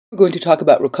We're going to talk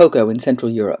about Rococo in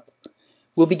Central Europe.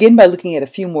 We'll begin by looking at a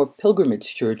few more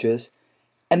pilgrimage churches,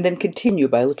 and then continue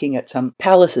by looking at some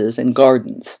palaces and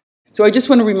gardens. So I just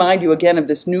want to remind you again of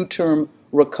this new term,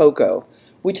 Rococo,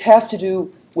 which has to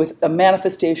do with a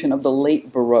manifestation of the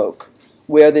late Baroque,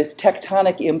 where this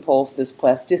tectonic impulse, this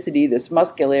plasticity, this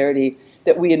muscularity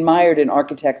that we admired in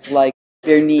architects like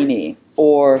Bernini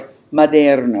or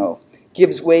Maderno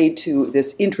gives way to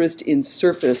this interest in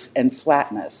surface and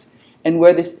flatness, and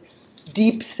where this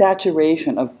deep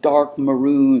saturation of dark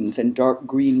maroons and dark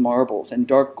green marbles and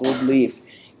dark gold leaf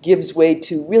gives way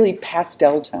to really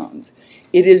pastel tones.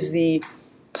 It is the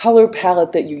color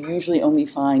palette that you usually only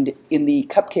find in the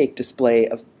cupcake display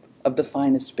of the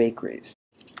finest bakeries.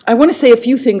 I want to say a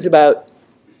few things about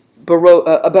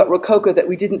Rococo that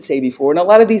we didn't say before, and a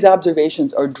lot of these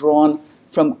observations are drawn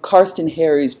from Carsten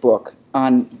Harry's book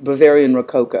on Bavarian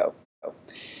Rococo.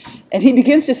 And he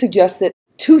begins to suggest that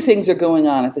two things are going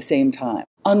on at the same time.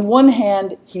 On one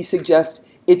hand, he suggests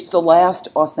it's the last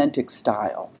authentic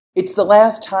style. It's the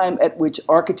last time at which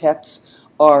architects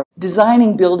are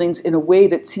designing buildings in a way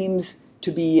that seems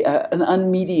to be an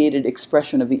unmediated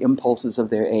expression of the impulses of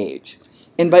their age.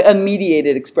 And by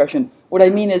unmediated expression, what I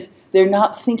mean is they're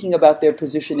not thinking about their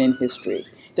position in history.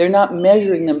 They're not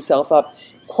measuring themselves up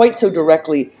quite so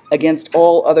directly against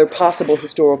all other possible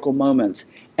historical moments,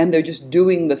 and they're just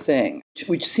doing the thing,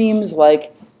 which seems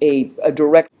like a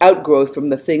direct outgrowth from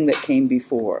the thing that came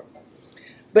before.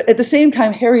 But at the same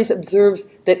time, Harries observes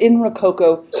that in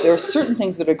Rococo, there are certain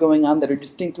things that are going on that are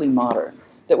distinctly modern,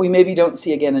 that we maybe don't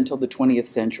see again until the 20th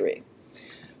century.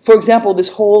 For example,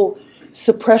 this whole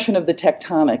suppression of the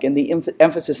tectonic and the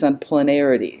emphasis on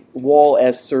planarity, wall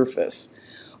as surface,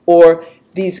 or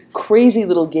these crazy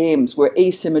little games where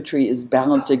asymmetry is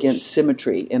balanced against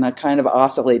symmetry in a kind of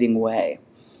oscillating way.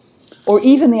 Or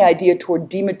even the idea toward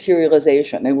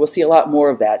dematerialization, and we'll see a lot more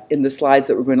of that in the slides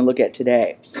that we're going to look at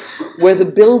today, where the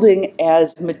building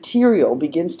as material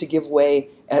begins to give way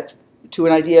to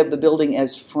an idea of the building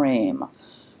as frame,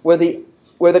 where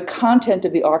the content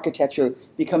of the architecture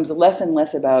becomes less and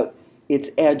less about its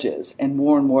edges and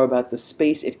more about the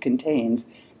space it contains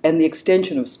and the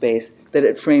extension of space that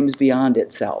it frames beyond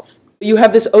itself. You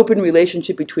have this open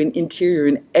relationship between interior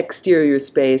and exterior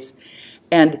space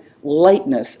and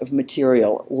lightness of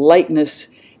material, lightness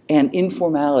and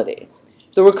informality.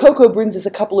 The Rococo brings us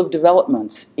a couple of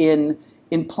developments in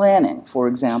planning, for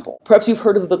example. Perhaps you've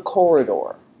heard of the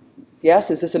corridor. Yes,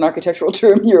 is this an architectural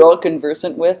term you're all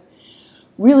conversant with?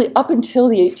 Really, up until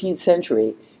the 18th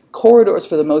century, corridors,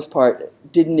 for the most part,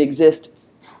 didn't exist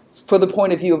for the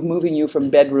point of view of moving you from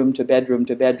bedroom to bedroom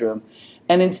to bedroom.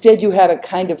 And instead you had a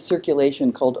kind of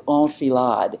circulation called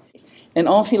enfilade. An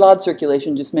enfilade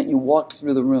circulation just meant you walked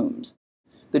through the rooms.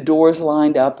 The doors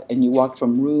lined up and you walked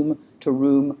from room to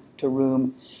room to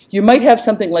room. You might have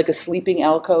something like a sleeping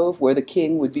alcove where the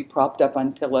king would be propped up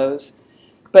on pillows,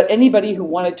 but anybody who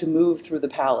wanted to move through the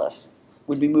palace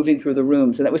would be moving through the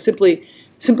rooms, and that was simply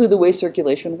the way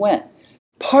circulation went.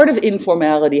 Part of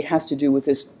informality has to do with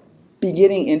this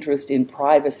beginning interest in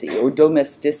privacy or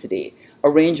domesticity,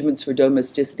 arrangements for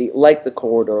domesticity, like the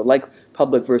corridor, like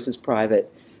public versus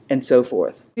private, and so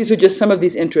forth. These are just some of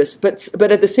these interests,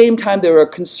 but at the same time there are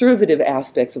conservative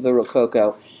aspects of the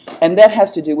Rococo, and that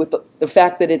has to do with the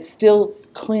fact that it still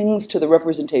clings to the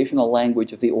representational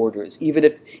language of the orders, even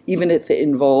if it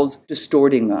involves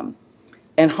distorting them.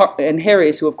 And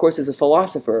Harries, who of course is a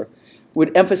philosopher,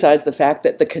 would emphasize the fact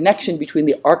that the connection between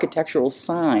the architectural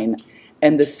sign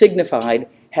and the signified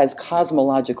has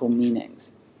cosmological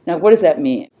meanings. Now, what does that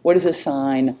mean? What is a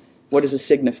sign? What is a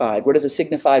signified? What is a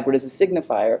signified? What is a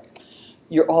signifier?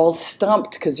 You're all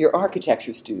stumped because you're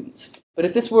architecture students. But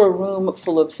if this were a room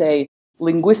full of, say,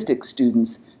 linguistics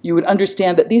students, you would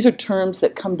understand that these are terms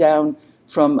that come down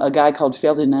from a guy called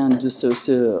Ferdinand de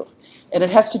Saussure. And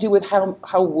it has to do with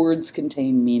how words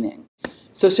contain meaning.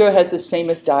 Saussure has this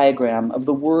famous diagram of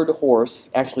the word horse,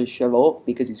 actually cheval,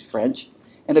 because he's French,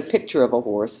 and a picture of a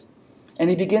horse. And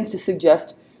he begins to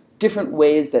suggest different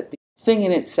ways that the thing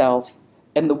in itself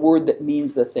and the word that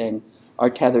means the thing are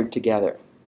tethered together.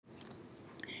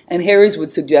 And Harries would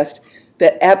suggest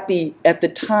that at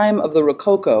the time of the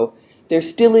Rococo, there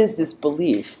still is this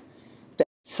belief that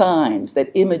signs,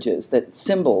 that images, that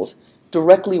symbols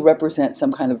directly represent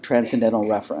some kind of transcendental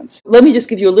reference. Let me just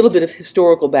give you a little bit of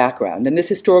historical background, and this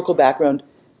historical background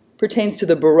pertains to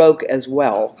the Baroque as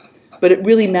well, but it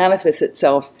really manifests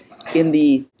itself in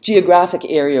the geographic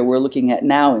area we're looking at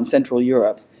now in Central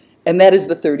Europe, and that is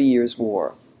the 30 Years'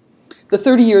 War. The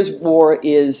 30 Years' War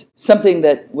is something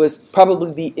that was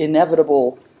probably the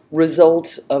inevitable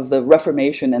result of the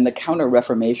Reformation and the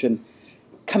Counter-Reformation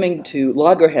coming to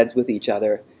loggerheads with each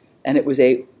other and it was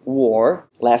a war,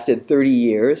 lasted 30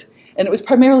 years, and it was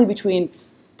primarily between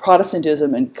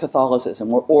Protestantism and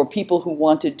Catholicism, or people who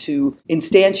wanted to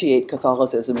instantiate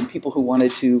Catholicism and people who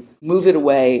wanted to move it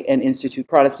away and institute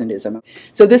Protestantism.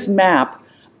 So this map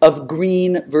of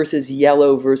green versus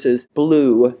yellow versus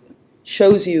blue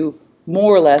shows you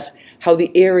more or less how the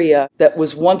area that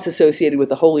was once associated with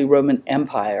the Holy Roman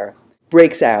Empire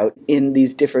breaks out in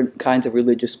these different kinds of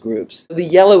religious groups. The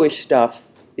yellowish stuff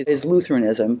is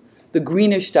Lutheranism, the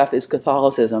greenish stuff is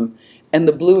Catholicism, and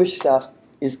the bluish stuff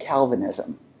is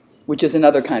Calvinism, which is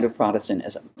another kind of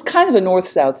Protestantism. It's kind of a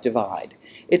north-south divide.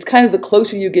 It's kind of the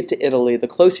closer you get to Italy, the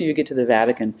closer you get to the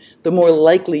Vatican, the more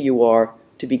likely you are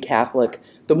to be Catholic,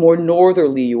 the more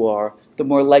northerly you are, the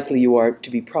more likely you are to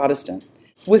be Protestant,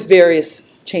 with various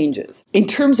changes. In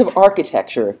terms of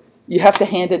architecture, you have to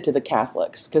hand it to the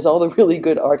Catholics, because all the really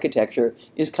good architecture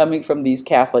is coming from these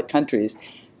Catholic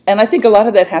countries. And I think a lot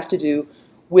of that has to do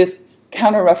with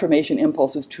Counter-Reformation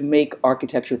impulses to make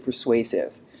architecture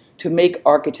persuasive, to make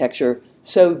architecture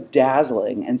so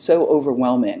dazzling and so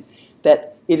overwhelming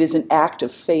that it is an act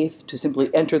of faith to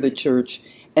simply enter the church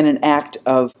and an act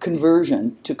of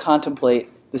conversion to contemplate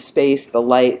the space, the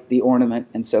light, the ornament,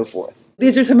 and so forth.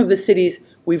 These are some of the cities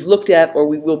we've looked at or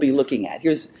we will be looking at.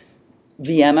 Here's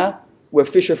Vienna, where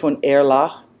Fischer von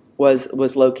Erlach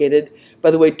was located.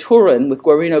 By the way, Turin, with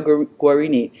Guarino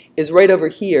Guarini, is right over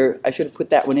here. I should have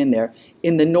put that one in there,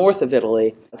 in the north of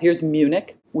Italy. Here's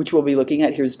Munich, which we'll be looking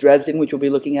at. Here's Dresden, which we'll be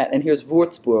looking at. And here's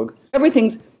Würzburg.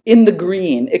 Everything's in the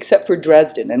green, except for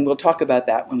Dresden, and we'll talk about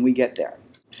that when we get there.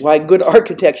 Why good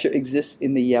architecture exists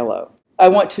in the yellow. I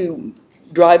want to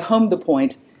drive home the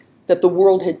point that the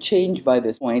world had changed by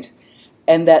this point,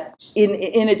 and that in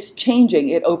its changing,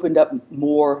 it opened up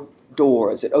more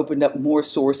doors. It opened up more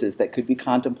sources that could be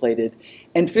contemplated.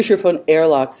 And Fischer von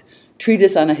Erlach's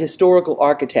treatise on a historical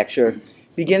architecture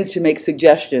begins to make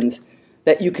suggestions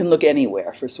that you can look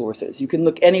anywhere for sources. You can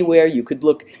look anywhere. You could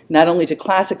look not only to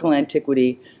classical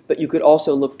antiquity, but you could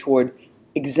also look toward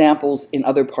examples in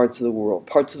other parts of the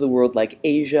world like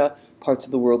Asia, parts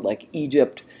of the world like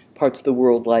Egypt, parts of the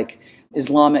world like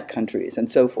Islamic countries,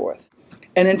 and so forth.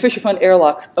 And in Fischer von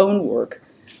Erlach's own work,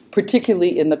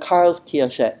 particularly in the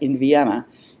Karlskirche in Vienna,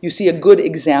 you see a good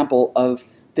example of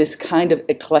this kind of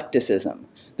eclecticism,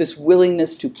 this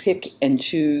willingness to pick and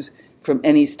choose from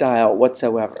any style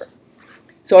whatsoever.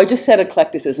 So I just said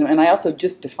eclecticism, and I also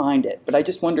just defined it, but I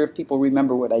just wonder if people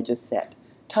remember what I just said.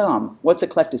 Tom, what's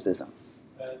eclecticism?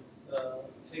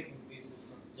 Taking pieces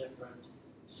from different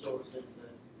sources and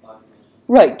combining them.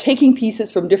 Right, taking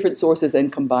pieces from different sources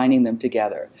and combining them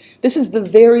together. This is the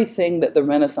very thing that the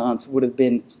Renaissance would have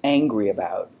been angry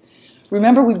about.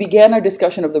 Remember, we began our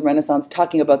discussion of the Renaissance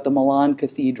talking about the Milan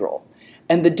Cathedral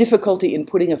and the difficulty in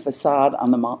putting a facade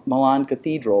on the Milan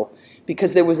Cathedral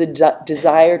because there was a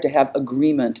desire to have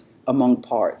agreement among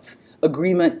parts,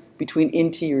 agreement between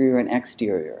interior and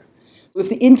exterior. So if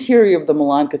the interior of the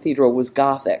Milan Cathedral was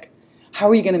Gothic, how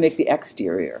are you going to make the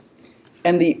exterior?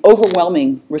 And the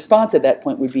overwhelming response at that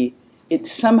point would be, it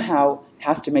somehow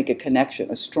has to make a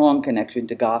connection, a strong connection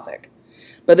to Gothic.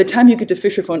 By the time you get to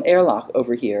Fischer von Erlach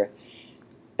over here,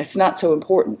 it's not so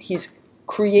important. He's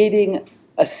creating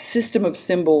a system of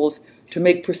symbols to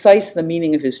make precise the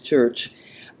meaning of his church,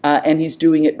 and he's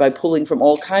doing it by pulling from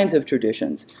all kinds of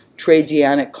traditions,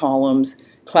 Trajannic columns,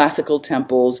 classical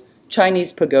temples,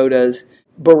 Chinese pagodas,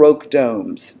 Baroque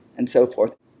domes, and so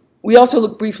forth. We also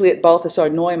look briefly at Balthasar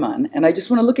Neumann, and I just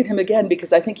want to look at him again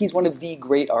because I think he's one of the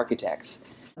great architects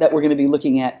that we're going to be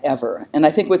looking at ever. And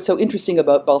I think what's so interesting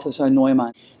about Balthasar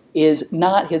Neumann is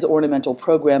not his ornamental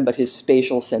program, but his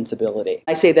spatial sensibility.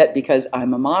 I say that because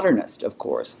I'm a modernist, of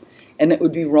course, and it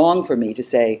would be wrong for me to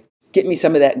say, get me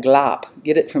some of that glop,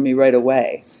 get it from me right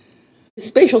away. His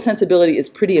spatial sensibility is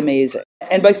pretty amazing.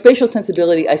 And by spatial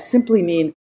sensibility, I simply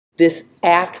mean this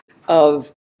act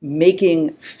of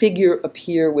making figure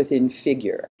appear within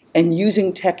figure and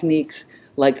using techniques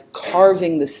like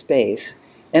carving the space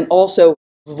and also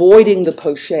voiding the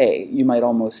poche, you might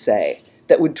almost say,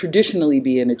 that would traditionally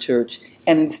be in a church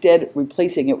and instead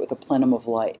replacing it with a plenum of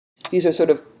light. These are sort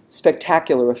of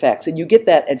spectacular effects, and you get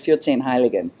that at 14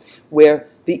 Heiligen, where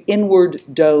the inward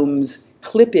domes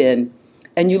clip in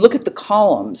and you look at the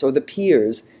columns or the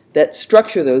piers that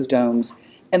structure those domes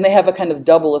and they have a kind of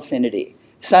double affinity.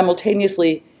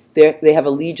 Simultaneously, they have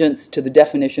allegiance to the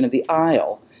definition of the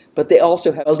aisle, but they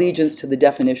also have allegiance to the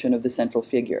definition of the central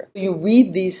figure. You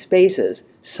read these spaces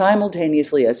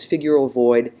simultaneously as figural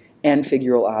void and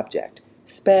figural object.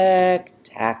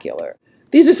 Spectacular.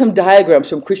 These are some diagrams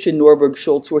from Christian Norberg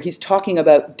Schultz where he's talking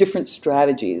about different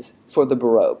strategies for the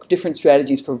Baroque, different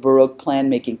strategies for Baroque plan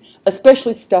making,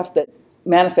 especially stuff that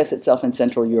manifests itself in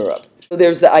Central Europe. So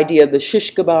there's the idea of the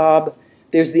shish kebab,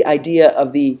 there's the idea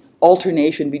of the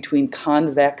alternation between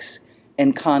convex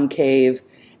and concave,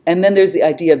 and then there's the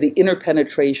idea of the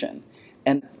interpenetration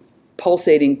and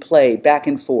pulsating play back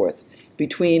and forth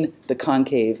between the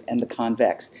concave and the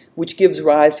convex, which gives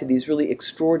rise to these really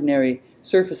extraordinary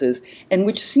surfaces and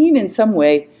which seem in some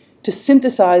way to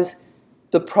synthesize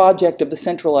the project of the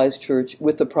centralized church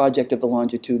with the project of the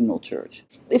longitudinal church.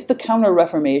 If the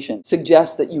Counter-Reformation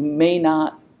suggests that you may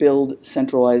not build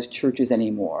centralized churches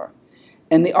anymore,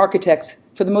 and the architects,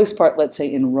 for the most part, let's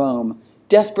say in Rome,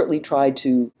 desperately tried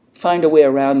to find a way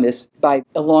around this by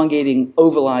elongating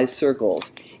ovalized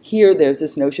circles. Here there's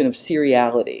this notion of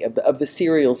seriality, of the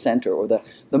serial center or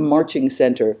the marching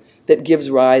center that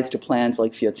gives rise to plans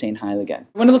like Vierzehnheiligen.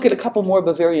 I want to look at a couple more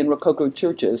Bavarian Rococo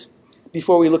churches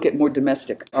before we look at more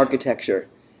domestic architecture.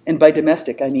 And by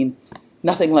domestic, I mean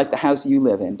nothing like the house you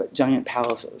live in, but giant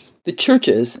palaces. The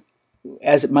churches,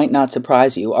 as it might not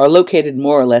surprise you, are located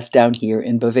more or less down here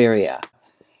in Bavaria,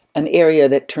 an area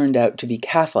that turned out to be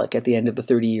Catholic at the end of the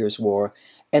 30 Years' War,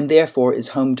 and therefore is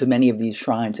home to many of these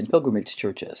shrines and pilgrimage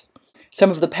churches. Some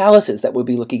of the palaces that we'll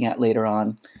be looking at later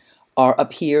on are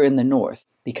up here in the north,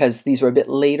 because these are a bit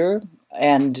later,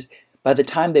 and by the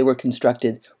time they were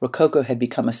constructed, Rococo had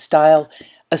become a style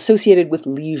associated with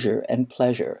leisure and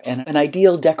pleasure, and an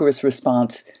ideal decorous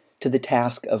response to the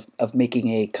task of making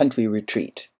a country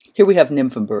retreat. Here we have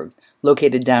Nymphenburg,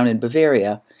 located down in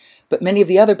Bavaria, but many of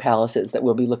the other palaces that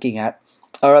we'll be looking at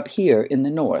are up here in the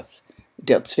north.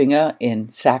 Der Zwinger in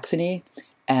Saxony,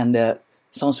 and the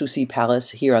Sanssouci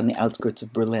Palace here on the outskirts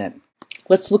of Berlin.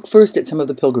 Let's look first at some of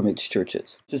the pilgrimage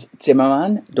churches. This is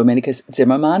Zimmermann, Dominicus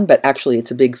Zimmermann, but actually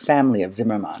it's a big family of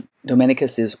Zimmermann.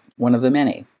 Dominicus is one of the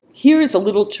many. Here is a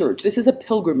little church. This is a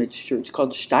pilgrimage church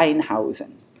called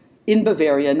Steinhausen in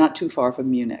Bavaria, not too far from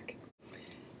Munich.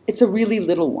 It's a really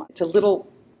little one. It's a little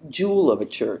jewel of a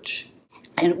church.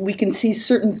 And we can see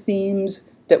certain themes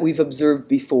that we've observed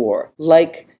before,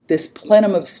 like this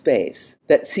plenum of space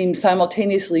that seems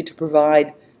simultaneously to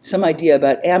provide some idea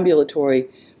about ambulatory,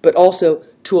 but also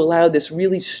to allow this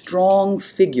really strong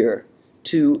figure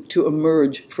to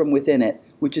emerge from within it,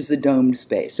 which is the domed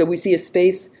space. So we see a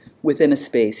space within a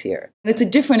space here. And it's a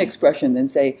different expression than,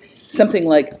 say, something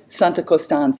like Santa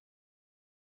Costanza,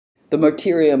 the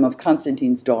martyrium of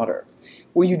Constantine's daughter,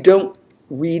 where you don't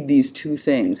read these two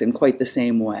things in quite the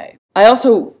same way. I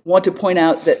also want to point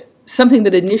out that something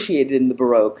that initiated in the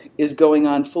Baroque is going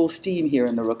on full steam here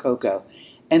in the Rococo,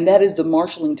 and that is the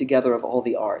marshalling together of all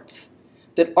the arts.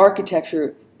 That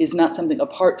architecture is not something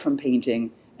apart from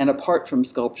painting and apart from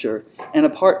sculpture and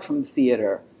apart from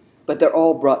theater, but they're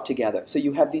all brought together. So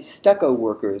you have these stucco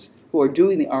workers who are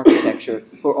doing the architecture,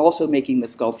 who are also making the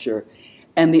sculpture,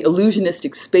 and the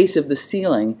illusionistic space of the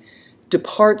ceiling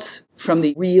departs from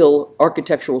the real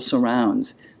architectural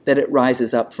surrounds that it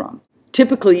rises up from.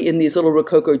 Typically in these little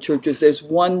Rococo churches, there's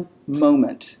one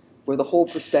moment where the whole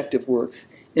perspective works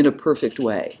in a perfect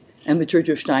way. And the Church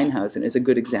of Steinhausen is a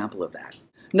good example of that.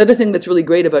 Another thing that's really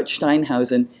great about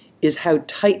Steinhausen is how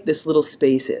tight this little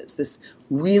space is, this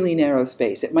really narrow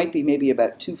space. It might be maybe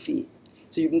about 2 feet.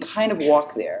 So you can kind of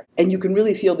walk there, and you can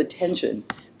really feel the tension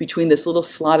between this little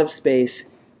slot of space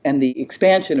and the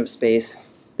expansion of space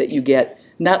that you get,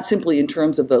 not simply in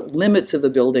terms of the limits of the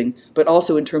building, but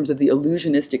also in terms of the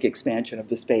illusionistic expansion of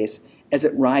the space as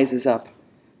it rises up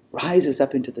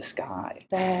into the sky.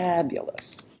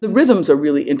 Fabulous. The rhythms are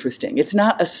really interesting. It's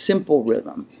not a simple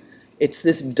rhythm. It's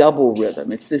this double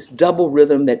rhythm. It's this double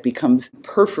rhythm that becomes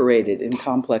perforated in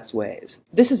complex ways.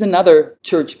 This is another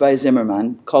church by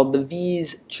Zimmermann called the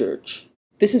Wies Church.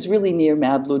 This is really near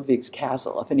Mad Ludwig's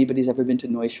castle, if anybody's ever been to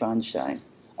Neuschwanstein.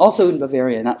 Also in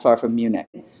Bavaria, not far from Munich.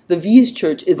 The Wies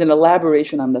Church is an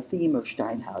elaboration on the theme of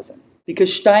Steinhausen, because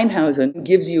Steinhausen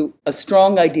gives you a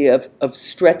strong idea of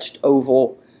stretched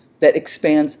oval that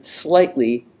expands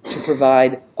slightly to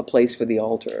provide a place for the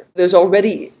altar. There's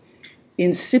already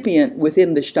incipient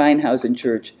within the Steinhausen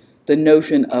church the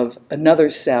notion of another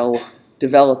cell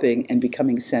developing and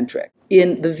becoming centric.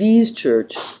 In the Wies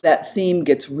church, that theme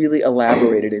gets really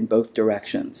elaborated in both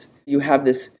directions. You have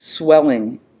this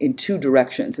swelling in two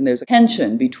directions, and there's a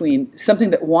tension between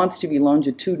something that wants to be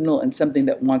longitudinal and something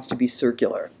that wants to be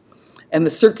circular. And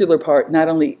the circular part not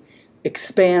only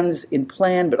expands in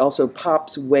plan, but also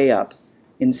pops way up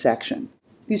in section.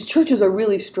 These churches are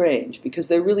really strange because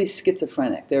they're really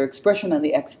schizophrenic. Their expression on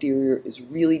the exterior is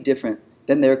really different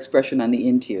than their expression on the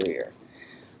interior.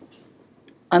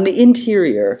 On the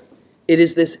interior, it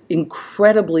is this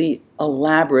incredibly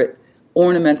elaborate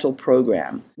ornamental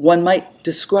program. One might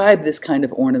describe this kind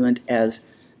of ornament as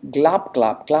glop,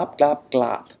 glop, glop, glop,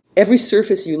 glop. Every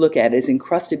surface you look at is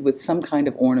encrusted with some kind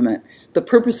of ornament, the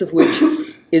purpose of which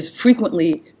is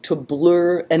frequently to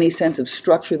blur any sense of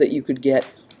structure that you could get,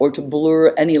 or to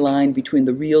blur any line between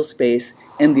the real space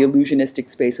and the illusionistic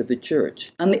space of the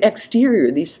church. On the exterior,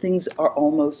 these things are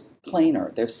almost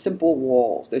planar. They're simple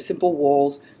walls. They're simple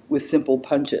walls with simple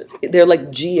punches. They're like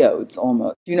geodes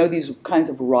almost. You know these kinds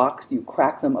of rocks, you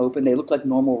crack them open, they look like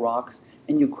normal rocks,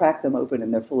 and you crack them open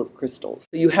and they're full of crystals.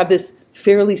 So you have this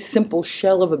fairly simple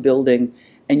shell of a building,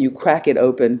 and you crack it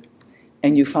open,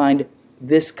 and you find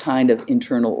this kind of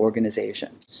internal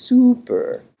organization.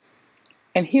 Super.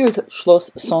 And here's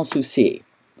Schloss Sanssouci,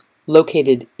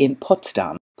 located in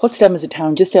Potsdam. Potsdam is a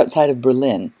town just outside of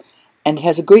Berlin, and it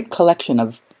has a great collection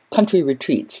of country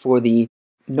retreats for the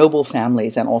noble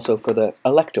families and also for the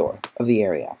elector of the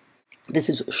area. This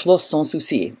is Schloss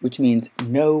Sanssouci, which means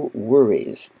no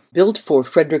worries. Built for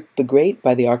Frederick the Great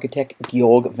by the architect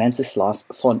Georg Wenceslas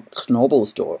von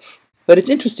Knobelsdorff. But it's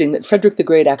interesting that Frederick the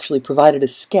Great actually provided a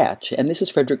sketch, and this is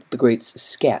Frederick the Great's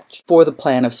sketch, for the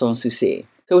plan of Sanssouci.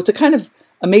 So it's a kind of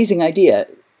amazing idea.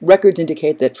 Records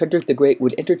indicate that Frederick the Great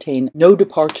would entertain no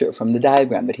departure from the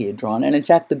diagram that he had drawn, and in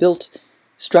fact the built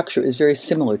structure is very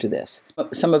similar to this.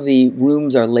 Some of the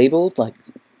rooms are labeled, like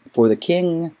for the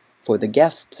king, for the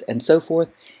guests, and so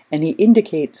forth, and he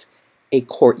indicates a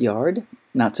courtyard,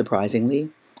 not surprisingly,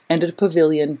 and a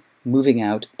pavilion moving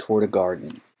out toward a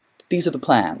garden. These are the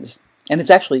plans, and it's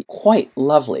actually quite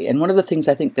lovely, and one of the things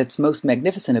I think that's most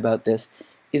magnificent about this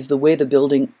is the way the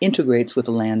building integrates with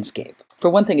the landscape. For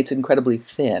one thing, it's incredibly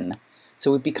thin,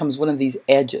 so it becomes one of these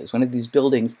edges, one of these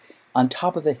buildings on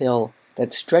top of a hill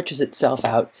that stretches itself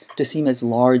out to seem as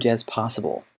large as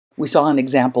possible. We saw an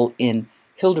example in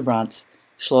Hildebrandt's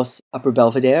Schloss Upper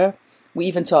Belvedere. We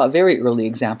even saw a very early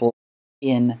example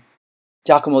in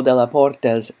Giacomo della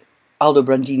Porta's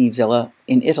Aldobrandini villa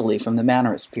in Italy from the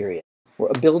Mannerist period,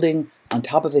 where a building on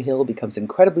top of a hill becomes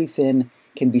incredibly thin,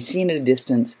 can be seen at a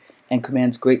distance, and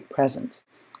commands great presence.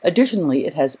 Additionally,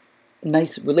 it has a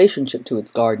nice relationship to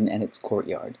its garden and its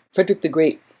courtyard. Frederick the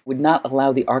Great would not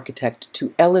allow the architect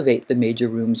to elevate the major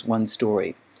rooms one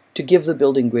story, to give the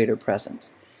building greater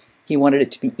presence. He wanted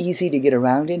it to be easy to get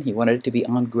around in. He wanted it to be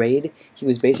on grade. He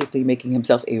was basically making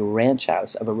himself a ranch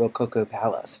house of a Rococo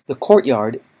palace. The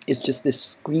courtyard is just this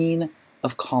screen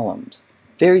of columns,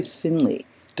 very thinly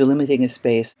delimiting a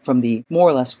space from the more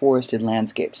or less forested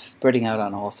landscapes spreading out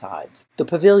on all sides. The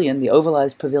pavilion, the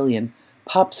ovalized pavilion,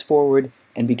 pops forward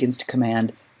and begins to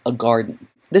command a garden.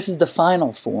 This is the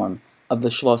final form of the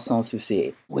Schloss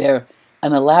Sanssouci, where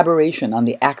an elaboration on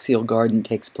the axial garden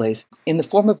takes place in the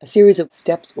form of a series of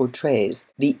steps or trays,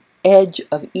 the edge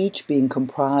of each being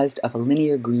comprised of a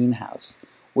linear greenhouse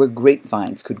where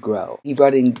grapevines could grow. He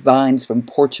brought in vines from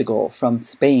Portugal, from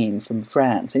Spain, from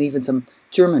France, and even some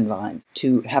German vines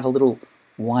to have a little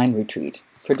wine retreat.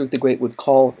 Frederick the Great would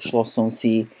call Schloss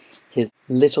Sanssouci his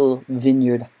little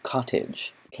vineyard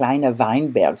cottage. Kleine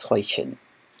Weinbergshäuschen,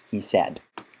 he said.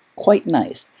 Quite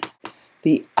nice.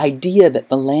 The idea that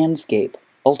the landscape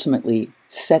ultimately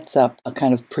sets up a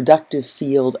kind of productive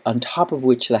field on top of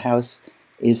which the house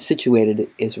is situated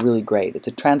is really great. It's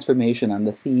a transformation on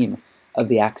the theme of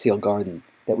the axial garden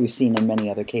that we've seen in many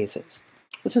other cases.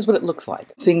 This is what it looks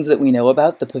like. Things that we know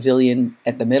about, the pavilion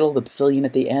at the middle, the pavilion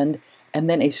at the end, and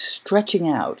then a stretching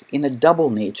out in a double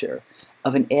nature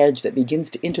of an edge that begins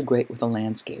to integrate with the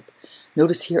landscape.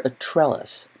 Notice here a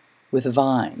trellis with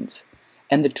vines,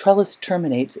 and the trellis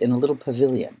terminates in a little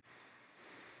pavilion.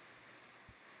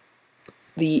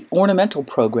 The ornamental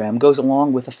program goes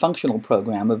along with a functional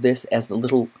program of this as the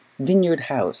little vineyard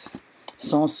house.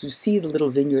 Sanssouci, the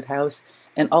little vineyard house,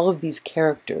 and all of these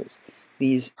characters,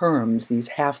 these herms, these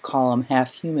half-column,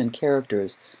 half-human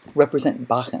characters, represent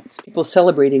Bacchants, people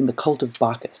celebrating the cult of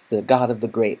Bacchus, the god of the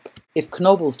grape. If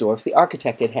Knobelsdorff, the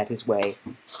architect, had had his way,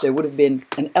 there would have been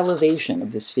an elevation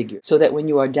of this figure, so that when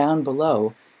you are down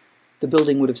below, the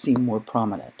building would have seemed more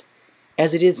prominent.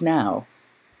 As it is now,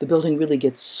 the building really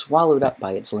gets swallowed up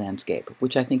by its landscape,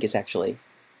 which I think is actually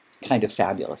kind of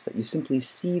fabulous, that you simply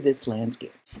see this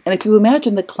landscape. And if you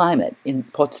imagine the climate in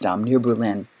Potsdam, near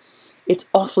Berlin, it's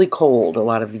awfully cold a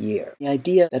lot of the year. The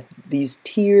idea that these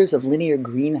tiers of linear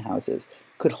greenhouses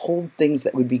could hold things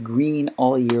that would be green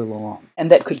all year long, and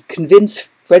that could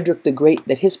convince Frederick the Great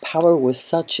that his power was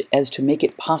such as to make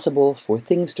it possible for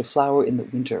things to flower in the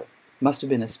winter, must have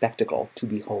been a spectacle to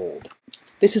behold.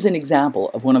 This is an example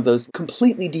of one of those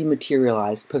completely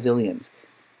dematerialized pavilions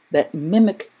that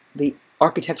mimic the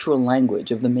architectural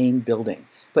language of the main building,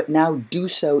 but now do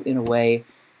so in a way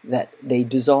that they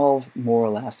dissolve more or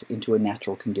less into a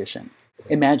natural condition.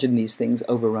 Imagine these things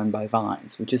overrun by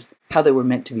vines, which is how they were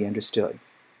meant to be understood.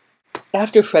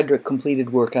 After Frederick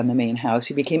completed work on the main house,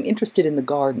 he became interested in the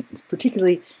gardens,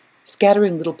 particularly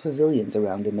scattering little pavilions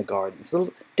around in the gardens,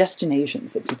 little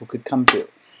destinations that people could come to.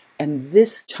 And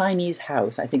this Chinese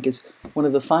house, I think, is one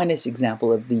of the finest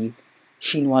examples of the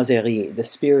chinoiserie, the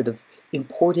spirit of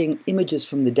importing images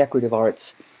from the decorative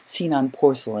arts seen on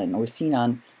porcelain or seen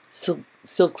on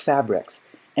silk fabrics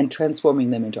and transforming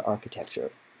them into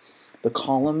architecture. The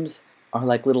columns are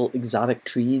like little exotic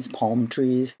trees, palm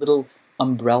trees. Little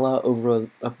umbrella over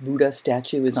a Buddha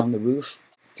statue is on the roof.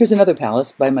 Here's another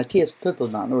palace by Matthias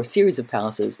Pöppelmann, or a series of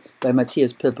palaces by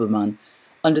Matthias Pöppelmann,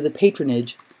 under the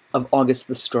patronage of August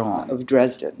the Strong of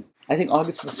Dresden. I think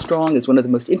August the Strong is one of the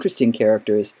most interesting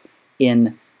characters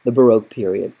in the Baroque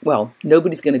period. Well,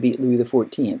 nobody's going to beat Louis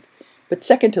XIV, but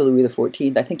second to Louis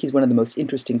XIV, I think he's one of the most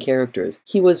interesting characters.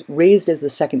 He was raised as the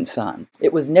second son.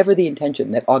 It was never the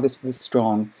intention that August the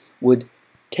Strong would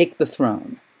take the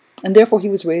throne, and therefore he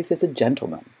was raised as a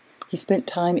gentleman. He spent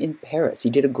time in Paris. He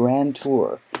did a grand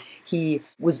tour. He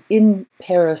was in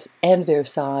Paris and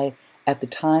Versailles at the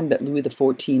time that Louis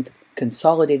XIV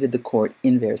consolidated the court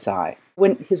in Versailles.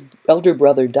 When his elder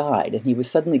brother died and he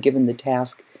was suddenly given the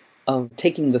task of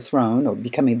taking the throne or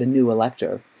becoming the new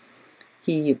elector,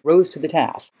 he rose to the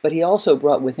task. But he also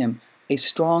brought with him a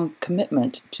strong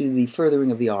commitment to the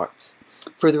furthering of the arts.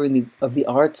 Furthering of the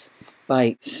arts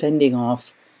by sending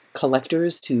off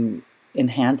collectors to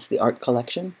enhance the art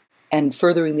collection, and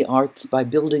furthering the arts by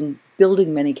building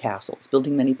many castles,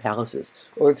 building many palaces,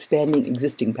 or expanding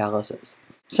existing palaces.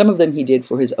 Some of them he did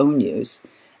for his own use,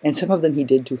 and some of them he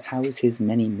did to house his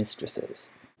many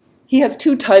mistresses. He has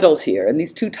two titles here, and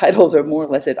these two titles are more or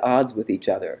less at odds with each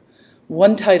other.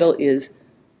 One title is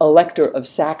Elector of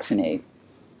Saxony,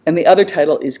 and the other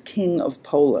title is King of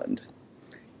Poland.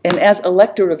 And as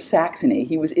Elector of Saxony,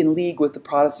 he was in league with the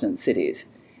Protestant cities,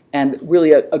 and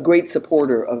really a great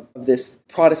supporter of this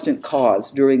Protestant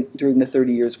cause during the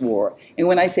 30 Years' War. And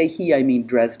when I say he, I mean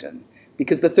Dresden,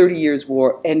 because the 30 Years'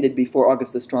 War ended before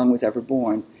August the Strong was ever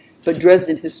born. But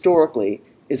Dresden, historically,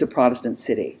 is a Protestant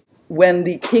city. When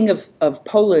the King of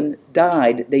Poland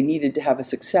died, they needed to have a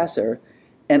successor,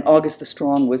 and August the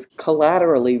Strong was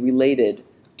collaterally related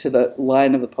to the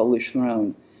line of the Polish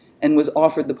throne, and was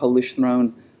offered the Polish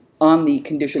throne on the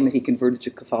condition that he converted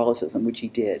to Catholicism, which he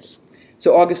did.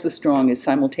 So August the Strong is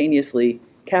simultaneously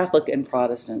Catholic and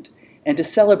Protestant, and to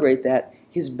celebrate that,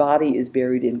 his body is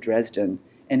buried in Dresden,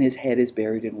 and his head is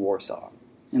buried in Warsaw.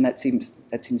 And that seems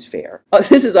fair.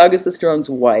 This is August the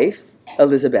Strong's wife,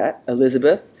 Elizabeth,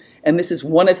 and this is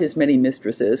one of his many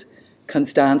mistresses,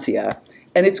 Constantia.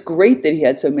 And it's great that he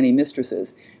had so many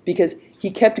mistresses, because he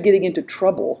kept getting into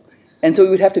trouble, and so he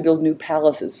would have to build new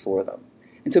palaces for them.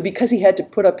 And so because he had to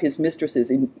put up his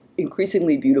mistresses in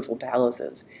increasingly beautiful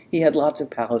palaces, he had lots of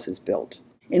palaces built.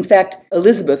 In fact,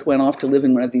 Elizabeth went off to live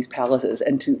in one of these palaces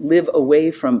and to live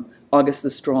away from August the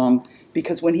Strong,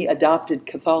 because when he adopted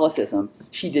Catholicism,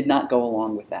 she did not go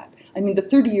along with that. I mean, the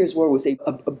 30 Years' War was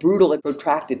a brutal and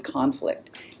protracted conflict.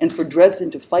 And for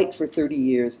Dresden to fight for 30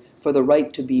 years for the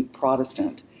right to be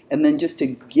Protestant, and then just to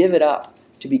give it up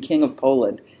to be King of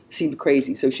Poland, seemed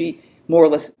crazy. So she more or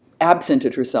less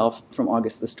absented herself from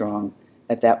August the Strong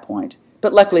at that point.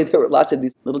 But luckily there were lots of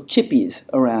these little chippies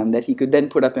around that he could then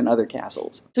put up in other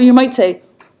castles. So you might say,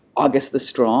 August the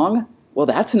Strong? Well,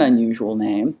 that's an unusual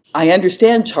name. I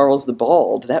understand Charles the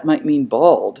Bald. That might mean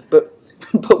bald, but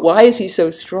why is he so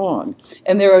strong?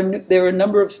 And there are a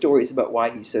number of stories about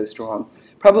why he's so strong.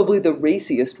 Probably the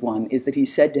raciest one is that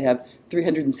he's said to have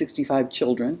 365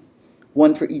 children,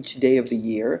 one for each day of the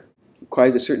year.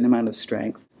 Requires a certain amount of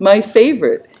strength. My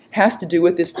favorite has to do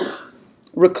with this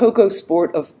Rococo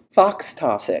sport of fox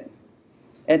tossing.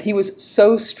 And he was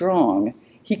so strong,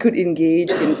 he could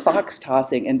engage in fox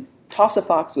tossing and toss a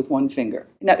fox with one finger.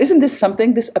 Now, isn't this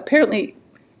something? Apparently,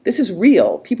 this is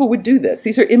real. People would do this.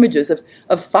 These are images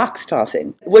of fox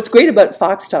tossing. What's great about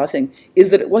fox tossing is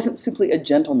that it wasn't simply a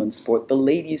gentleman's sport. The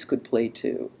ladies could play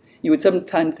too. You would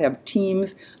sometimes have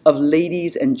teams of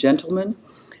ladies and gentlemen,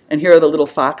 and here are the little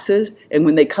foxes, and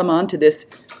when they come onto this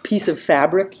piece of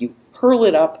fabric, you hurl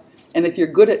it up, and if you're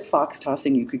good at fox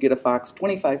tossing, you could get a fox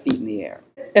 25 feet in the air.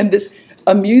 And this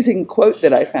amusing quote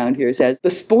that I found here says,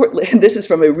 the sport, and this is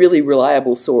from a really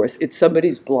reliable source, it's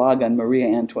somebody's blog on Marie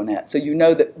Antoinette, so you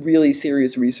know that really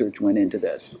serious research went into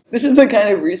this. This is the kind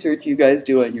of research you guys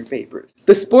do on your papers.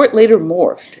 The sport later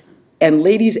morphed, and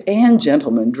ladies and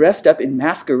gentlemen dressed up in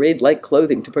masquerade-like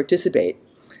clothing to participate.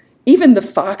 Even the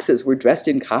foxes were dressed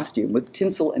in costume with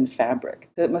tinsel and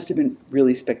fabric. That must have been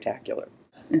really spectacular.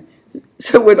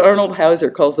 So when Arnold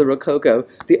Hauser calls the Rococo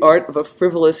the art of a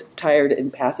frivolous, tired,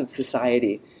 and passive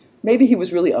society, maybe he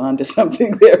was really on to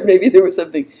something there. Maybe there was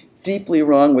something deeply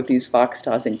wrong with these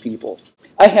fox-tossing people.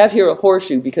 I have here a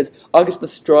horseshoe because August the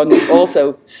Strong is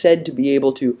also said to be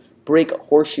able to break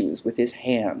horseshoes with his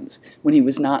hands when he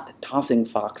was not tossing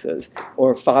foxes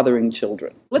or fathering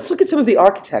children. Let's look at some of the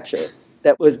architecture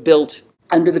that was built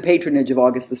under the patronage of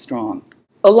August the Strong.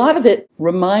 A lot of it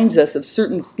reminds us of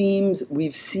certain themes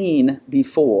we've seen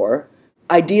before.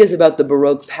 Ideas about the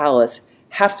Baroque palace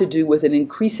have to do with an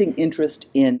increasing interest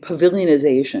in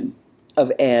pavilionization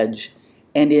of edge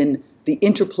and in the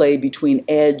interplay between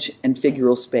edge and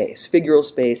figural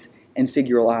space and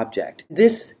figural object.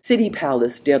 This city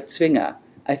palace, Der Zwinger,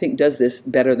 I think does this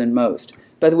better than most.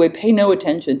 By the way, pay no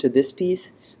attention to this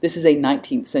piece. This is a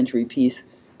 19th century piece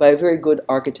by a very good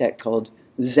architect called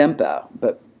Zemper,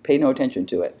 but pay no attention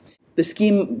to it. The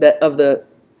scheme of the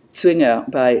Zwinger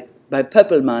by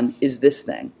Pöppelmann is this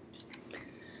thing.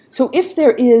 So if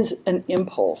there is an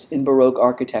impulse in Baroque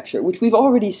architecture, which we've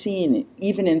already seen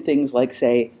even in things like,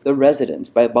 say, The Residence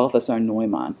by Balthasar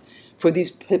Neumann, for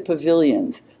these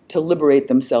pavilions to liberate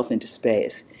themselves into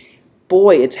space,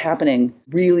 boy, it's happening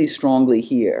really strongly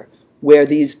here, where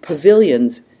these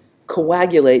pavilions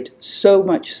coagulate so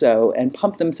much so and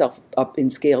pump themselves up in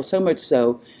scale so much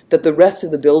so that the rest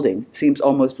of the building seems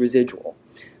almost residual.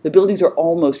 The buildings are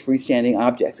almost freestanding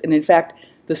objects, and in fact,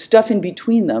 the stuff in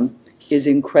between them is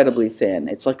incredibly thin.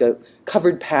 It's like a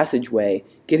covered passageway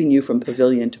getting you from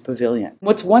pavilion to pavilion.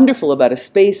 What's wonderful about a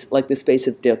space like the space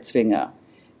of Der Zwinger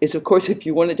is, of course, if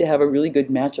you wanted to have a really good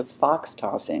match of fox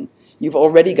tossing, you've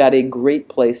already got a great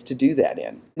place to do that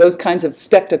in. Those kinds of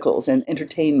spectacles and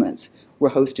entertainments were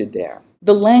hosted there.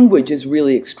 The language is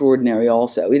really extraordinary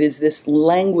also. It is this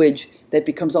language that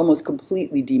becomes almost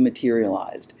completely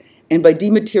dematerialized. And by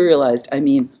dematerialized, I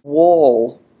mean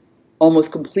wall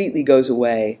almost completely goes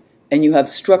away, and you have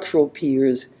structural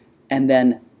piers and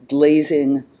then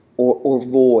glazing or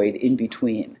void in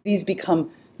between. These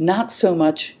become not so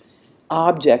much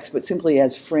objects, but simply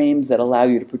as frames that allow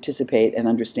you to participate and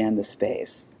understand the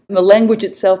space. And the language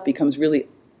itself becomes really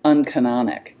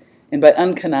uncanonic. And by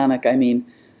uncanonic, I mean,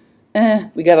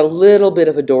 we got a little bit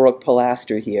of a Doric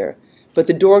pilaster here, but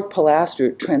the Doric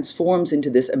pilaster transforms into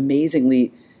this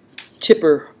amazingly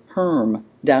chipper herm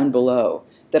down below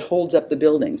that holds up the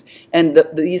buildings. And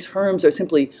these herms are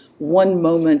simply one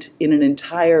moment in an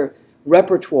entire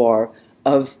repertoire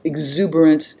of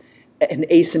exuberant and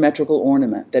asymmetrical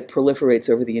ornament that proliferates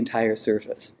over the entire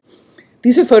surface.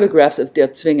 These are photographs of Der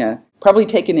Zwinger, probably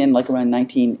taken in like around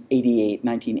 1988,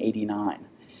 1989.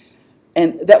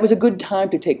 And that was a good time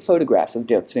to take photographs of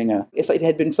Der Zwinger. If it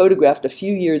had been photographed a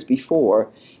few years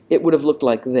before, it would have looked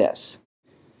like this.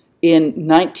 In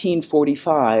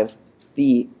 1945,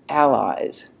 the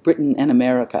Allies, Britain and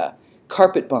America,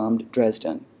 carpet-bombed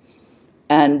Dresden.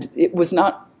 And it was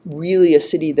not really a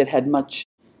city that had much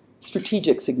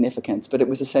strategic significance, but it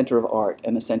was a center of art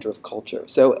and a center of culture.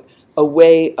 So a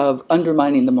way of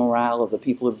undermining the morale of the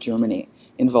people of Germany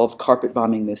involved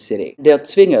carpet-bombing this city. Der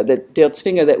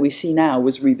Zwinger that we see now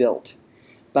was rebuilt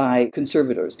by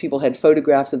conservators. People had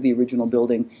photographs of the original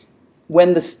building.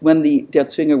 When the Der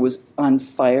Zwinger was on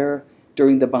fire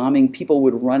during the bombing, people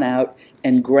would run out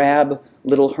and grab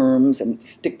little herms and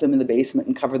stick them in the basement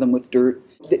and cover them with dirt.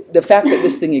 The fact that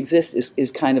this thing exists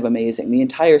is kind of amazing. The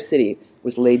entire city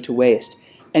was laid to waste.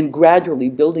 And gradually,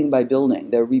 building by building,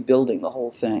 they're rebuilding the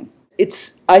whole thing.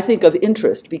 It's, I think, of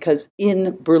interest because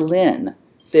in Berlin,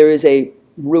 there is a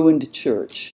ruined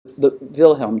church, the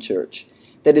Wilhelm Church,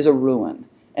 that is a ruin.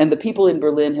 And the people in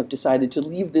Berlin have decided to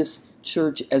leave this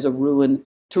church as a ruin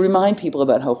to remind people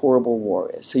about how horrible war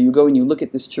is. So you go and you look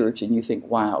at this church and you think,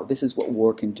 wow, this is what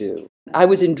war can do. I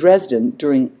was in Dresden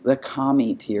during the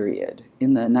commie period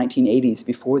in the 1980s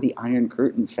before the Iron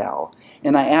Curtain fell.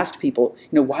 And I asked people,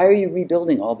 why are you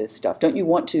rebuilding all this stuff? Don't you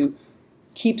want to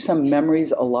keep some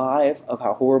memories alive of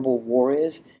how horrible war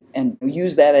is and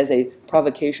use that as a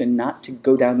provocation not to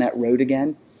go down that road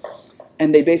again?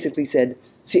 And they basically said,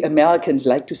 see, Americans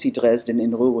like to see Dresden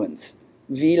in ruins.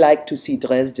 We like to see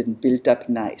Dresden built up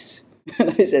nice.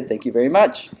 And I said, thank you very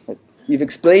much. You've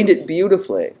explained it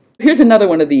beautifully. Here's another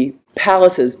one of the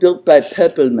palaces built by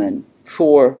Pöppelmann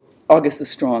for August the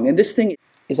Strong. And this thing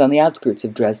is on the outskirts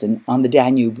of Dresden, on the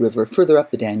Danube River, further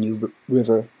up the Danube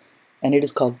River, and it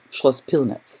is called Schloss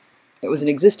Pillnitz. It was an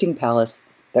existing palace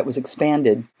that was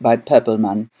expanded by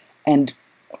Pöppelmann and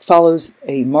follows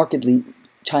a markedly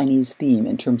Chinese theme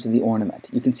in terms of the ornament.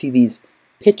 You can see these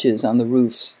pitches on the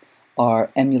roofs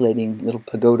are emulating little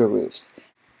pagoda roofs.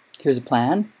 Here's a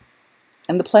plan.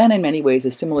 And the plan in many ways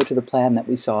is similar to the plan that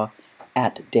we saw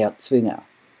at Der Zwinger.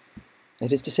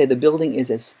 That is to say, the building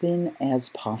is as thin as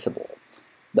possible.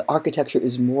 The architecture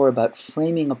is more about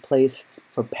framing a place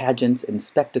for pageants and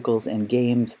spectacles and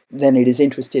games than it is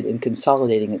interested in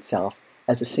consolidating itself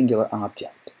as a singular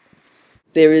object.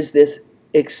 There is this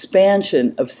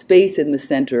expansion of space in the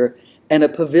center and a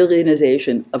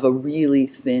pavilionization of a really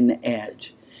thin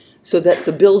edge, so that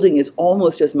the building is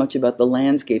almost as much about the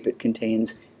landscape it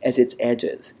contains as its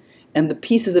edges. And the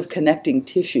pieces of connecting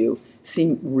tissue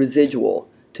seem residual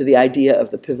to the idea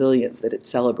of the pavilions that it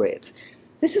celebrates.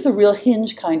 This is a real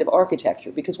hinge kind of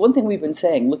architecture, because one thing we've been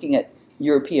saying, looking at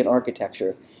European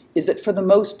architecture, is that for the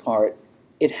most part,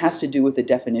 it has to do with the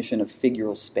definition of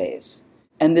figural space.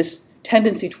 And this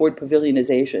tendency toward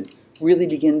pavilionization really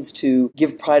begins to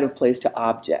give pride of place to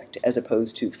object as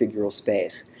opposed to figural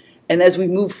space. And as we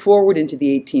move forward into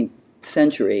the 18th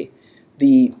century,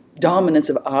 the dominance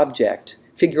of object,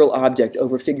 figural object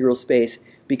over figural space,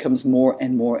 becomes more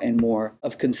and more and more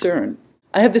of concern.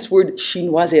 I have this word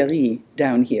chinoiserie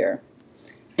down here.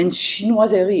 And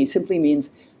chinoiserie simply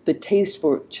means the taste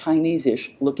for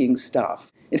Chinese-ish looking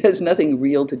stuff. It has nothing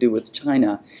real to do with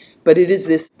China, but it is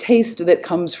this taste that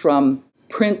comes from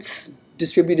prints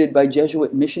distributed by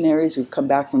Jesuit missionaries who've come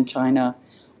back from China,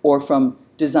 or from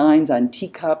designs on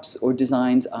teacups or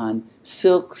designs on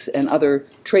silks and other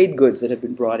trade goods that have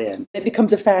been brought in. It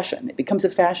becomes a fashion. It becomes a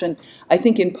fashion, I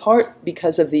think, in part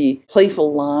because of the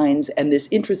playful lines and this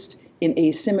interest in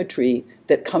asymmetry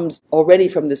that comes already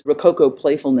from this Rococo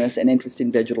playfulness and interest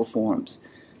in vegetal forms.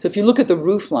 So if you look at the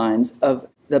roof lines of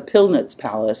the Pillnitz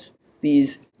Palace,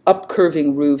 these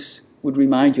up-curving roofs would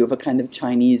remind you of a kind of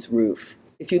Chinese roof.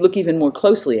 If you look even more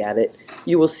closely at it,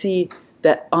 you will see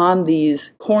that on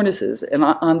these cornices and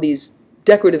on these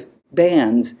decorative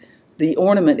bands, the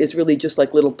ornament is really just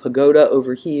like little pagoda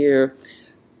over here,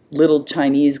 little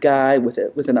Chinese guy with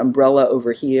an umbrella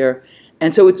over here.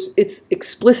 And so it's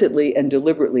explicitly and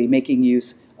deliberately making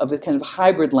use of the kind of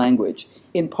hybrid language,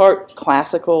 in part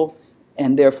classical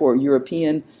and therefore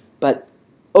European, but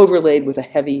overlaid with a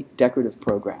heavy decorative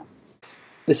program.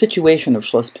 The situation of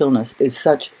Schloss Pillnitz is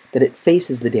such that it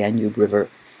faces the Danube River,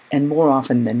 and more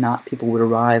often than not, people would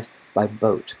arrive by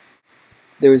boat.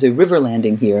 There is a river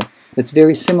landing here that's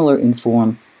very similar in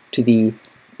form to the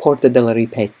Porta della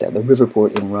Ripetta, the river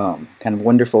port in Rome, kind of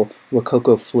wonderful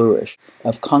Rococo flourish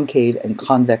of concave and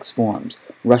convex forms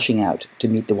rushing out to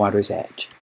meet the water's edge.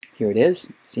 Here it is,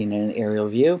 seen in an aerial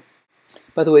view.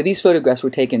 By the way, these photographs were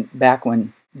taken back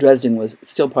when Dresden was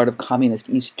still part of communist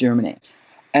East Germany.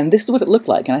 And this is what it looked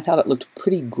like, and I thought it looked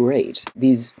pretty great.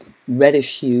 These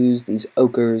reddish hues, these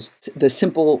ochres, the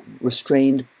simple,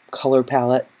 restrained color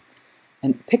palette.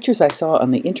 And pictures I saw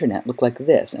on the internet look like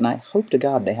this, and I hope to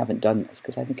God they haven't done this,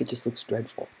 because I think it just looks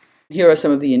dreadful. Here are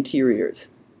some of the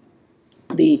interiors.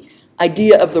 The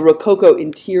idea of the Rococo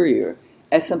interior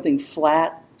as something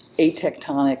flat,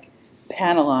 atectonic,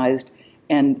 panelized,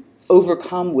 and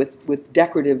overcome with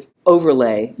decorative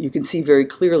overlay, you can see very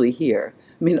clearly here.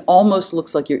 I mean, it almost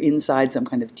looks like you're inside some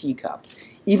kind of teacup.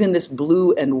 Even this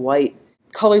blue and white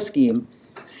color scheme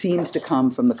seems to come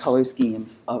from the color scheme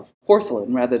of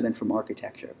porcelain rather than from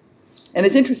architecture. And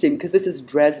it's interesting because this is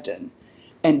Dresden,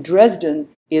 and Dresden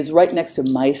is right next to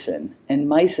Meissen, and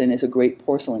Meissen is a great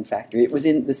porcelain factory. It was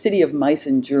in the city of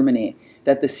Meissen, Germany,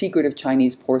 that the secret of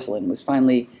Chinese porcelain was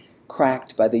finally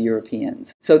cracked by the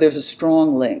Europeans. So there's a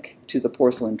strong link to the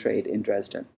porcelain trade in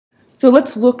Dresden. So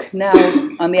let's look now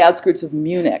on the outskirts of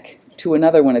Munich to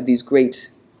another one of these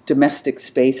great domestic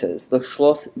spaces, the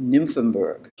Schloss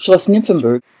Nymphenburg. Schloss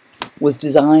Nymphenburg was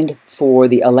designed for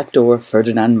the Elector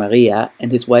Ferdinand Maria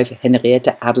and his wife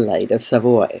Henrietta Adelaide of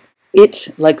Savoy.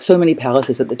 It, like so many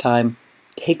palaces at the time,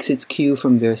 takes its cue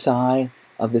from Versailles,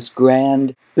 of this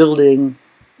grand building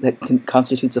that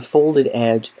constitutes a folded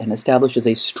edge and establishes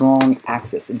a strong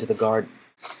axis into the garden.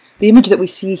 The image that we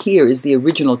see here is the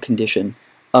original condition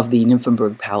of the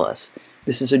Nymphenburg Palace.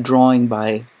 This is a drawing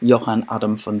by Johann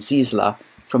Adam von Ziesler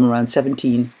from around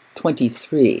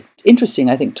 1723. It's interesting,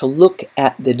 I think, to look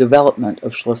at the development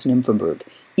of Schloss Nymphenburg,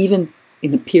 even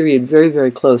in a period very,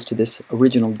 very close to this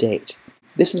original date.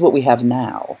 This is what we have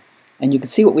now, and you can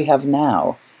see what we have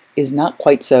now is not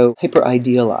quite so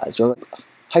hyper-idealized or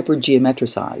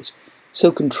hyper-geometricized,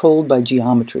 so controlled by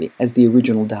geometry as the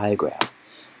original diagram,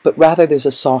 but rather there's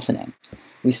a softening.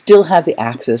 We still have the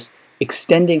axis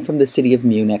extending from the city of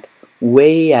Munich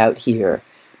way out here,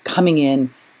 coming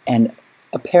in and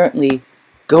apparently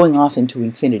going off into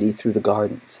infinity through the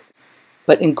gardens.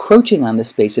 But encroaching on the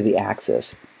space of the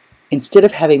axis, instead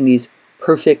of having these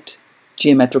perfect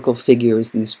geometrical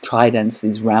figures, these tridents,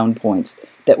 these round points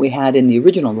that we had in the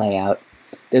original layout,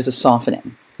 there's a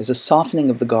softening. There's a softening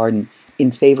of the garden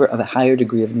in favor of a higher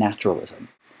degree of naturalism.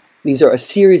 These are a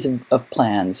series of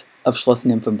plans of Schloss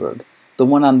Nymphenburg. The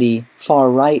one on the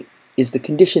far right is the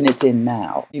condition it's in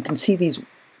now. You can see these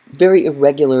very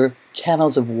irregular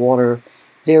channels of water,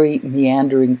 very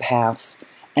meandering paths,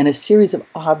 and a series of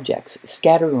objects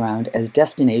scattered around as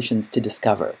destinations to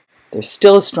discover. There's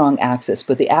still a strong axis,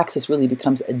 but the axis really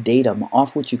becomes a datum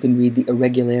off which you can read the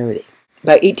irregularity.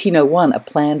 By 1801, a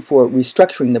plan for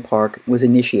restructuring the park was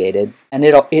initiated, and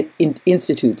it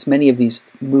institutes many of these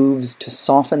moves to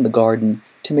soften the garden,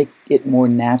 to make it more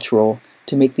natural,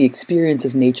 to make the experience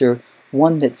of nature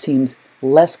one that seems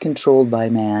less controlled by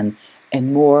man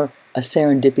and more a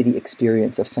serendipity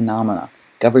experience of phenomena,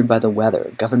 governed by the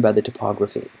weather, governed by the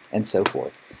topography, and so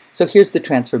forth. So here's the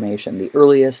transformation, the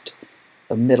earliest,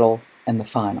 the middle, and the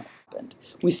final.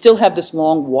 We still have this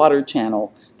long water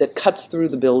channel that cuts through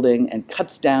the building and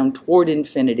cuts down toward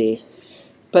infinity,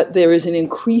 but there is an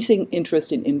increasing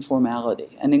interest in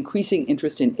informality, an increasing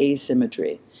interest in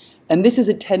asymmetry. And this is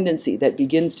a tendency that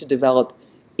begins to develop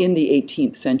in the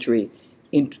 18th century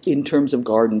in terms of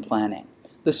garden planning.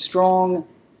 The strong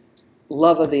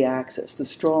love of the axis, the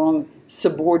strong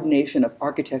subordination of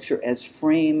architecture as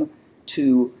frame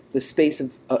to the space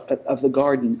of the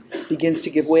garden begins to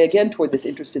give way again toward this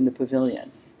interest in the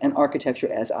pavilion and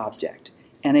architecture as object,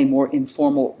 and a more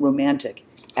informal, romantic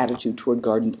attitude toward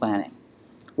garden planning.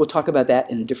 We'll talk about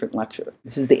that in a different lecture.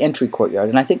 This is the entry courtyard,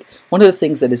 and I think one of the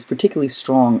things that is particularly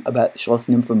strong about Schloss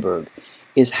Nymphenburg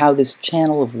is how this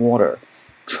channel of water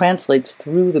translates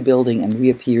through the building and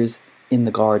reappears in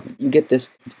the garden. You get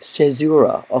this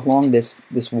caesura along this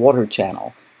water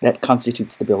channel that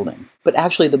constitutes the building. But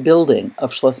actually the building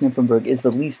of Schloss Nymphenburg is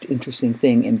the least interesting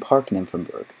thing in Park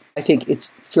Nymphenburg. I think it's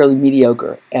fairly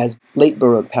mediocre as late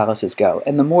Baroque palaces go,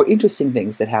 and the more interesting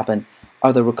things that happen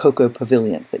are the Rococo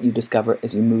pavilions that you discover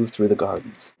as you move through the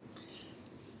gardens.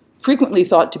 Frequently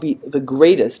thought to be the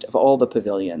greatest of all the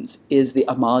pavilions is the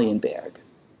Amalienberg.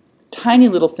 Tiny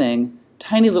little thing,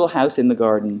 tiny little house in the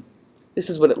garden.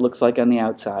 This is what it looks like on the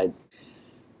outside.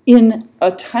 In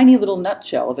a tiny little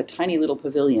nutshell of a tiny little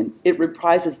pavilion, it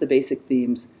reprises the basic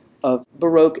themes of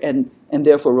Baroque and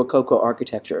therefore Rococo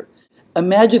architecture.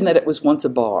 Imagine that it was once a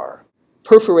bar,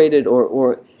 perforated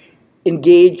or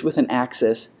engaged with an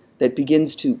axis that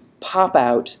begins to pop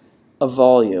out a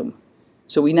volume.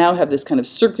 So we now have this kind of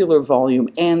circular volume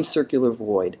and circular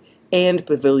void and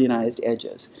pavilionized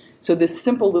edges. So this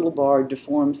simple little bar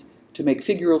deforms to make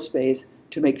figural space,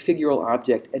 to make figural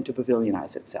object, and to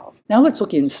pavilionize itself. Now let's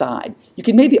look inside. You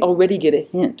can maybe already get a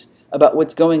hint about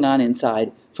what's going on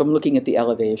inside from looking at the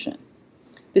elevation.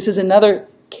 This is another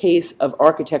case of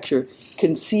architecture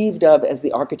conceived of as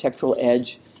the architectural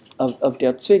edge of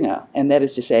Der Zwinger, and that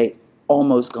is to say,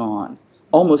 almost gone,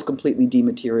 almost completely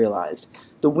dematerialized.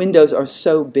 The windows are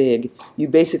so big, you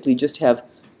basically just have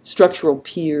structural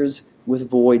piers with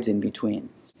voids in between.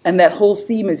 And that whole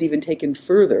theme is even taken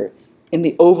further in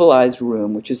the ovalized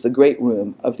room, which is the great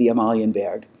room of the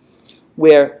Amalienberg,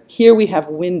 where here we have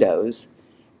windows,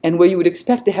 and where you would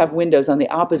expect to have windows on the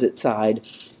opposite side,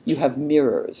 you have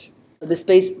mirrors. The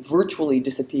space virtually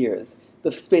disappears.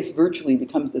 The space virtually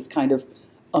becomes this kind of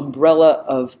umbrella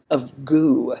of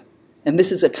goo. And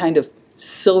this is a kind of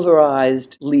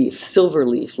silverized leaf, silver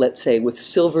leaf, let's say, with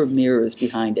silver mirrors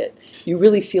behind it. You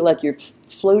really feel like you're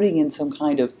floating in some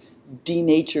kind of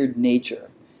denatured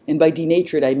nature. And by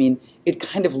denatured, I mean it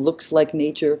kind of looks like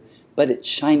nature, but it's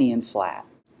shiny and flat.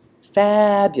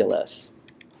 Fabulous.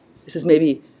 This is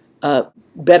maybe a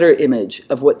better image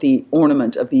of what the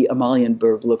ornament of the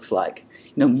Amalienberg looks like.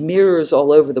 You know, mirrors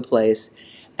all over the place,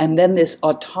 and then this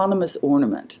autonomous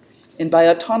ornament. And by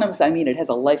autonomous, I mean it has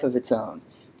a life of its own.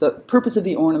 The purpose of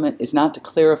the ornament is not to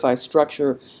clarify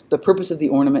structure. The purpose of the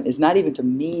ornament is not even to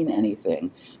mean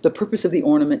anything. The purpose of the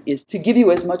ornament is to give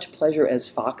you as much pleasure as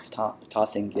fox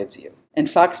tossing gives you. And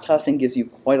fox tossing gives you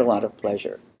quite a lot of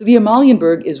pleasure. The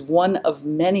Amalienberg is one of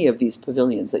many of these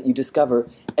pavilions that you discover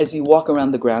as you walk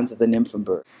around the grounds of the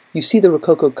Nymphenburg. You see the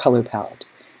Rococo color palette,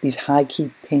 these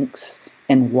high-key pinks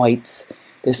and whites.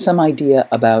 There's some idea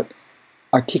about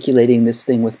articulating this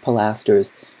thing with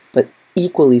pilasters, but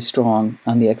equally strong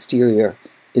on the exterior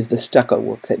is the stucco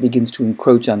work that begins to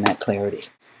encroach on that clarity.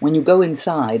 When you go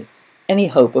inside, any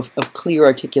hope of clear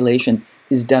articulation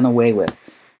is done away with,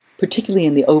 particularly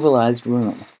in the ovalized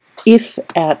room. If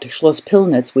at Schloss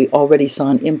Pillnitz we already saw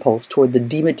an impulse toward the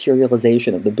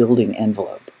dematerialization of the building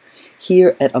envelope,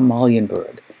 here at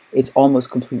Amalienberg it's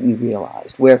almost completely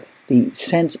realized, where the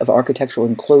sense of architectural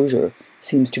enclosure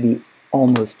seems to be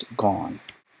almost gone.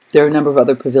 There are a number of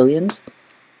other pavilions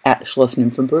at Schloss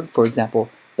Nymphenburg, for example,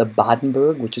 the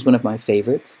Badenberg, which is one of my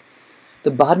favorites.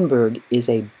 The Badenberg is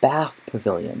a bath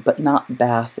pavilion, but not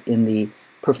bath in the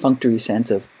perfunctory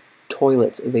sense of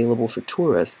toilets available for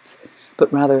tourists,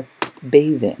 but rather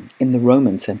bathing in the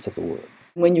Roman sense of the word.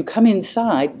 When you come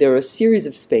inside, there are a series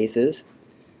of spaces,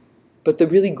 but the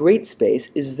really great space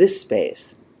is this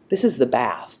space. This is the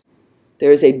bath.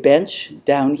 There is a bench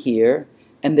down here,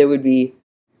 and there would be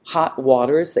hot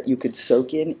waters that you could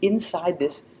soak in inside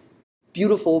this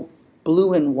beautiful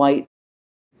blue and white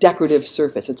decorative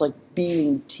surface. It's like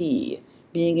being tea,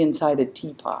 being inside a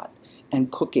teapot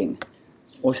and cooking,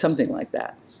 or something like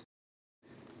that.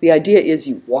 The idea is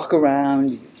you walk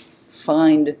around, you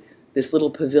find this little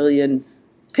pavilion,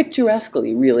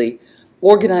 picturesquely, really,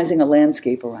 organizing a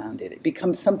landscape around it. It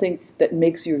becomes something that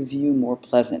makes your view more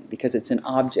pleasant because it's an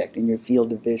object in your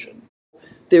field of vision.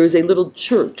 There is a little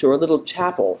church or a little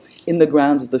chapel in the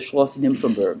grounds of the Schloss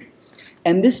Nymphenburg.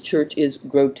 And this church is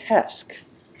grotesque,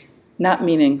 not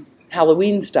meaning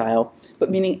Halloween style,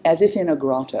 but meaning as if in a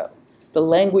grotto. The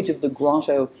language of the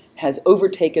grotto has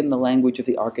overtaken the language of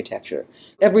the architecture.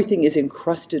 Everything is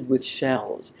encrusted with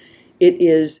shells. It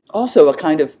is also a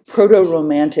kind of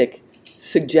proto-romantic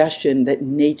suggestion that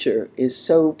nature is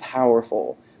so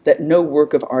powerful that no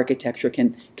work of architecture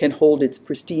can hold its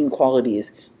pristine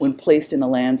qualities when placed in a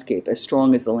landscape as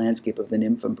strong as the landscape of the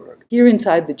Nymphenburg. Here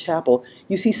inside the chapel,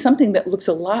 you see something that looks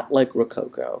a lot like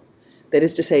Rococo. That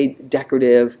is to say,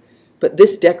 decorative, but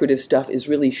this decorative stuff is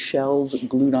really shells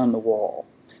glued on the wall,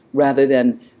 rather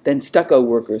than stucco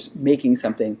workers making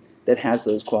something that has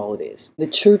those qualities. The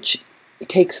church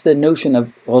takes the notion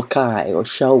of rocaille, or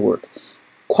shell work,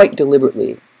 quite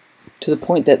deliberately, to the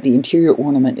point that the interior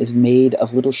ornament is made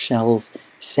of little shells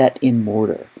set in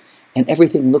mortar. And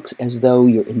everything looks as though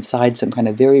you're inside some kind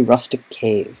of very rustic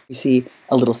cave. You see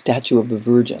a little statue of the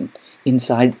Virgin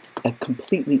inside a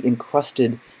completely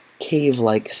encrusted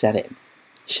cave-like setting.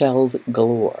 Shells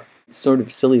galore. It's sort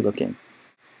of silly looking.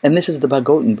 And this is the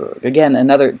Pagodenburg. Again,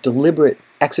 another deliberate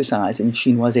exercise in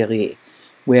chinoiserie,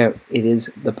 where it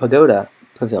is the pagoda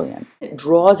pavilion. It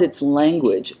draws its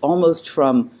language almost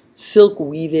from silk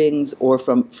weavings or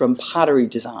from pottery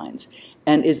designs,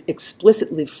 and is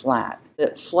explicitly flat.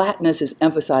 That flatness is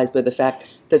emphasized by the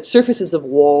fact that surfaces of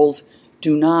walls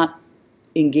do not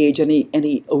engage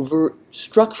any overt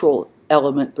structural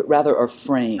element, but rather are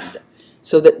framed,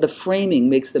 so that the framing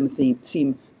makes them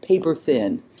seem paper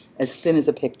thin as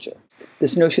a picture.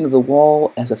 This notion of the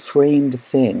wall as a framed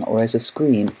thing or as a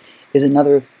screen is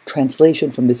another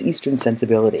translation from this Eastern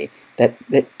sensibility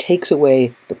that takes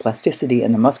away the plasticity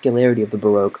and the muscularity of the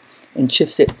Baroque and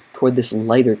shifts it toward this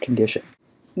lighter condition.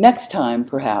 Next time,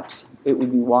 perhaps, it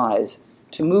would be wise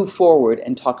to move forward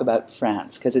and talk about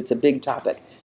France, because it's a big topic.